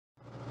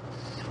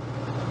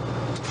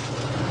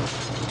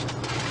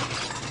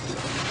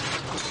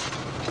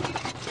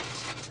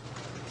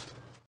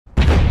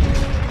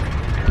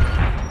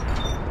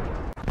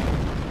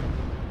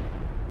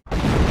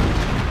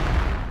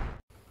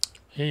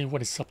Hey,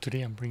 what is up?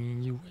 Today I'm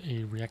bringing you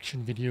a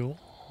reaction video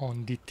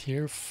on the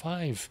Tier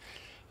 5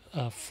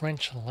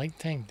 French light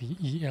tank, the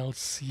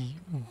ELC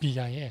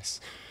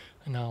BIS.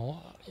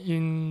 Now,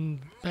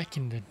 back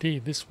in the day,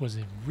 this was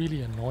a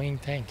really annoying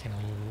tank, and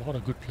a lot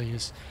of good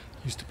players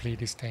used to play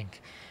this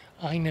tank.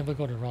 I never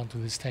got around to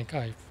this tank.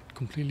 I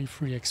completely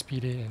free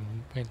XP'd it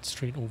and went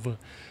straight over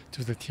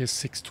to the Tier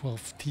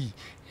 612T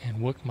and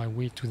worked my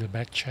way to the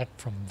back chat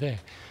from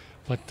there.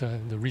 But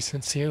the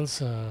recent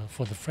sales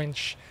for the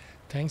French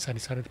tanks, I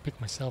decided to pick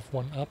myself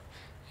one up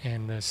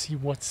and see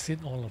what's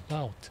it all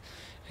about.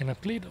 And I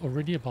played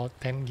already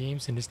about 10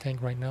 games in this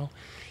tank right now,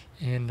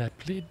 and I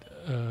played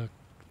the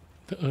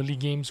early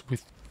games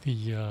with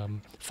the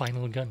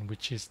final gun,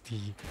 which is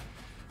the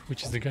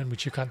gun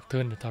which you can't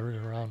turn the turret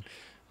around.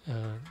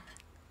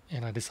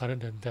 And I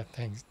decided that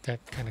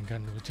kind of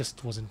gun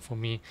just wasn't for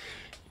me.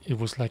 It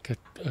was like a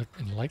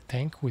light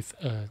tank with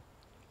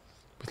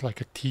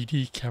like a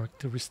TD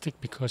characteristic,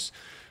 because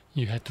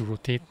you had to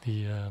rotate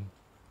the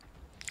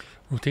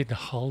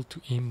hull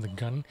to aim the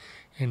gun,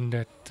 and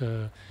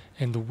the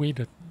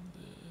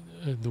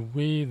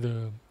way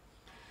the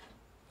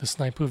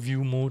sniper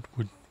view mode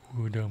would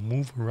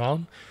move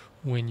around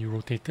when you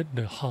rotated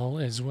the hull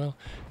as well.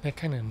 That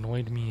kind of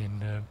annoyed me,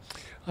 and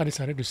I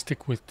decided to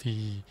stick with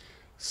the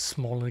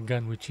smaller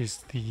gun, which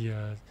is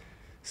the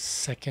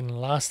second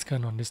last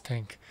gun on this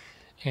tank,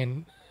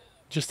 and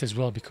just as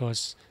well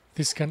because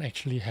this gun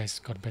actually has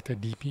got better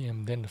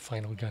DPM than the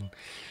final gun.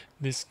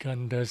 This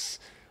gun does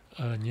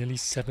nearly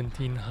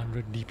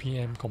 1700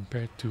 DPM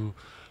compared to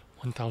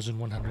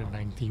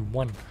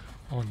 1191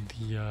 on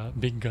the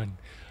big gun.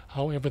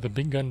 However, the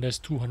big gun does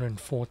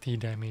 240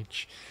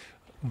 damage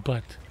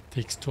but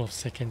takes 12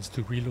 seconds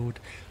to reload.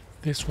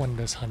 This one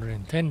does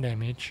 110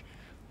 damage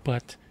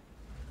but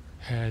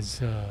has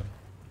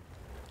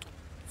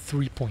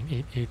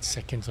 3.88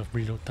 seconds of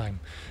reload time.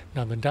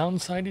 Now the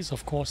downside is,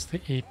 of course, the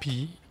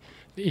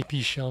AP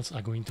shells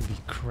are going to be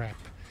crap.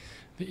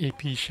 The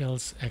AP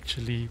shells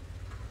actually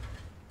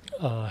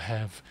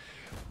have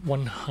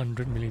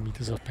 100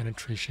 millimeters of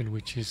penetration,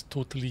 which is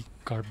totally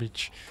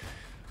garbage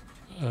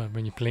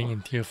when you're playing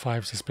in tier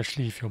 5s,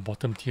 especially if you're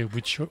bottom tier,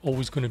 which you're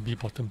always going to be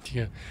bottom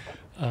tier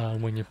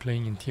when you're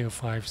playing in tier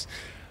 5s.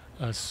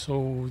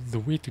 So the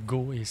way to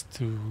go is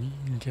to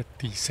get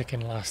the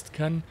second last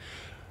gun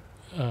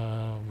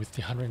with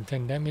the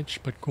 110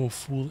 damage, but go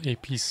full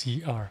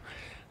APCR.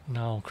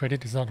 Now,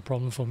 credit is not a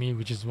problem for me,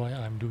 which is why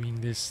I'm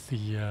doing this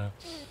the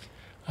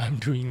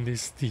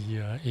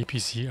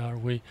APCR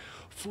way,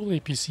 full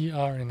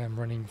APCR, and I'm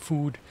running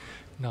food.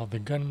 Now the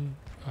gun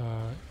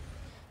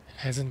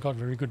hasn't got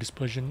very good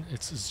dispersion.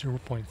 It's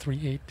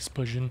 0.38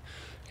 dispersion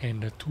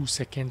and 2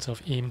 seconds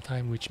of aim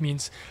time, which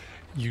means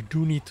you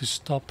do need to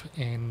stop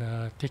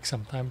and take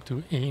some time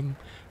to aim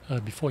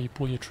before you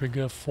pull your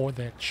trigger for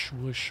that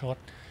sure shot.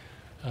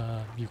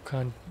 You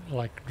can't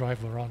like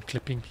drive around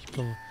clipping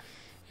people.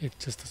 It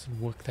just doesn't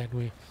work that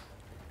way.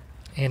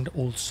 And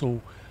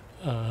also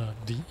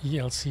the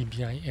ELC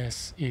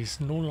BIS is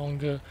no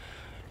longer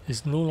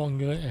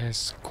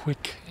as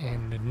quick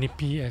and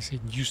nippy as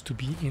it used to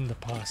be in the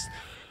past.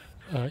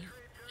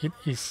 It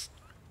is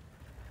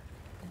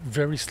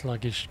very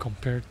sluggish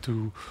compared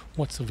to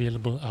what's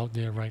available out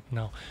there right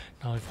now.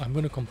 Now, if I'm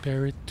going to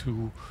compare it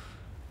to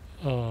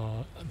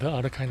the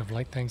other kind of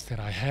light tanks that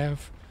I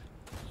have,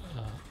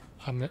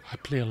 I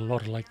play a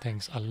lot of light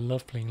tanks. I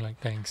love playing light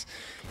tanks,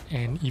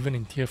 and even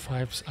in tier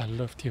 5s, I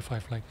love tier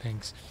 5 light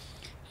tanks.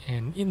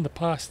 And in the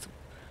past,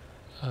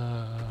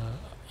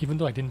 even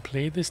though I didn't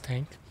play this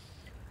tank,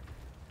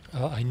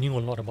 I knew a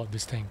lot about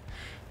this tank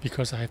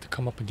because I had to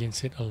come up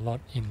against it a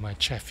lot in my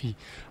Chaffee.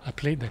 I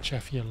played the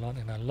Chaffee a lot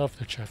and I love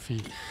the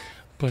Chaffee.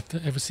 But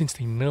ever since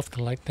they nerfed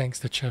the light tanks,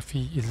 the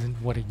Chaffee isn't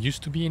what it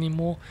used to be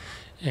anymore.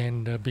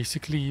 And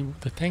basically,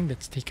 the tank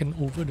that's taken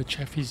over the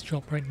Chaffee's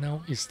job right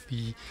now is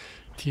the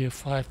Tier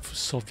 5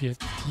 Soviet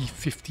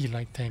T-50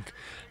 light tank.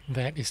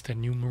 That is the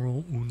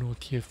numero uno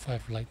Tier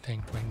 5 light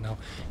tank right now.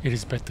 It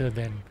is better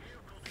than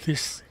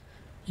this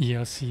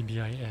ELC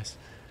BIS.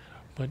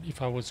 But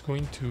if I was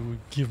going to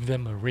give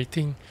them a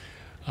rating,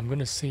 I'm going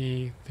to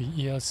say the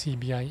ELC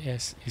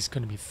BIS is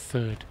going to be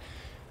third.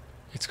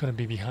 It's going to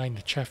be behind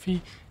the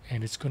Chaffee,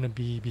 and it's going to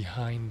be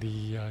behind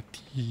the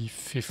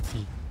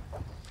T-50.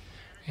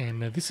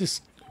 And this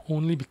is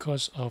only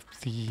because of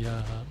the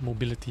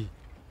mobility.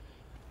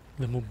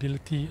 The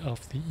mobility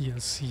of the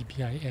ELC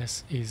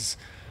BIS is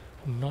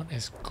not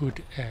as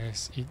good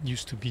as it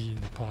used to be in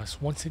the past.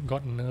 Once it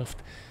got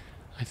nerfed,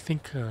 I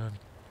think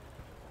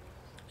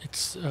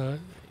it's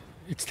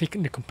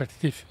taken the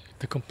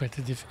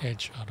competitive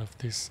edge out of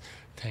this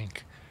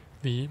tank.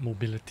 The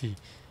mobility,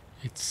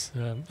 it's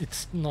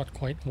not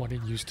quite what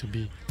it used to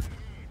be.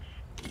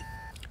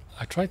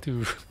 I tried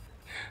to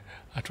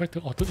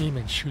auto aim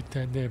and shoot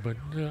that there, but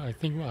I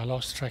think I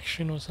lost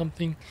traction or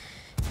something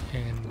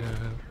and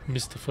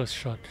missed the first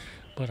shot,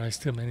 but I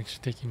still managed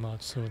to take him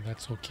out, so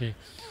that's okay.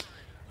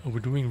 We're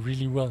doing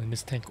really well in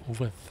this tank,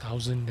 over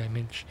 1000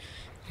 damage,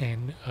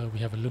 and we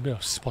have a little bit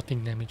of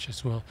spotting damage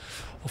as well.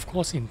 Of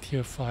course, in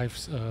tier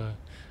 5s,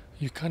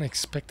 you can't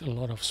expect a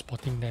lot of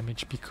spotting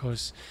damage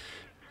because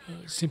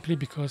simply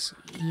because,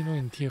 you know,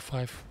 in tier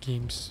 5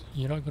 games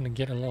you're not going to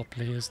get a lot of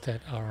players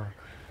that are,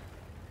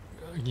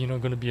 you know,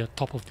 going to be at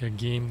top of their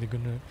game.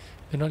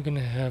 They're not going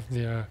to have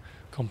their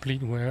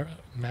complete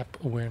map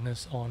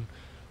awareness on.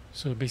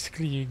 So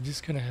basically you're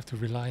just going to have to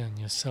rely on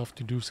yourself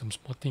to do some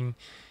spotting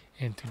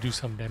and to do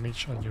some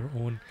damage on your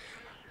own.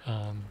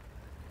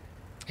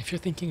 If you're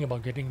thinking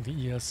about getting the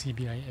ELC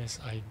BIS,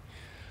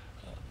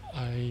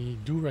 I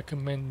do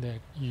recommend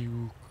that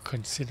you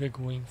consider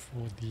going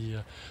for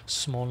the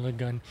smaller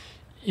gun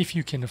if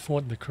you can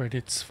afford the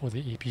credits for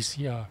the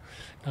APCR.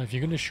 Now if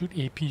you're going to shoot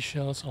AP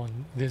shells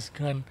on this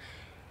gun,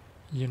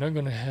 you're not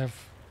going to have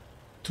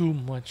too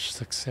much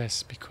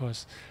success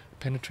because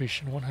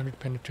penetration, 100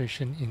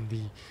 penetration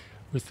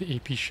with the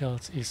AP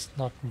shells is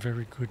not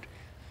very good.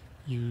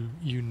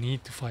 You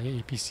need to fire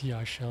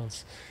APCR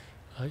shells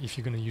if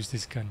you're going to use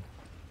this gun.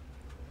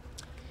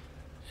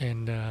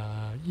 And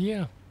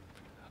yeah,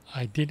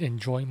 I did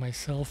enjoy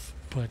myself,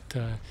 but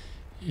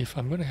if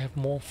I'm going to have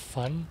more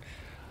fun,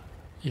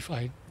 if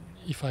I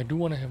do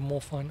want to have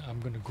more fun, I'm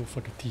going to go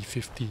for the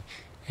T50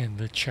 and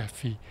the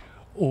Chaffee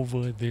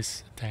over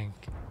this tank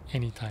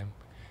anytime.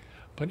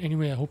 But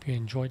anyway, I hope you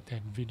enjoyed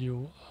that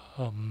video.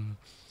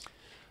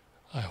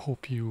 I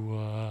hope you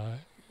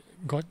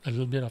got a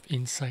little bit of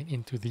insight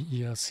into the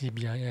ELC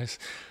BIS.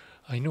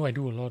 I know I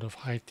do a lot of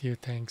high tier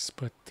tanks,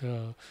 but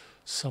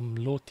some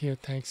low tier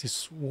tanks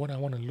is what I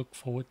want to look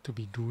forward to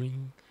be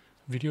doing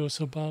videos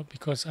about,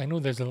 because I know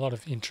there's a lot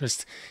of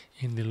interest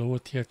in the lower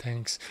tier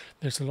tanks.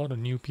 There's a lot of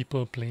new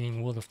people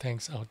playing World of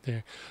Tanks out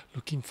there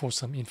looking for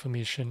some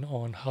information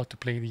on how to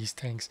play these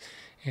tanks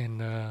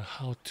and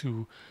how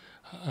to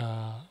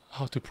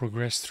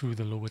progress through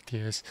the lower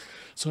tiers.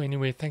 So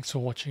anyway, thanks for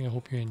watching. I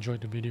hope you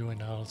enjoyed the video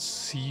and I'll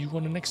see you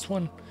on the next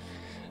one.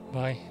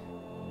 Bye.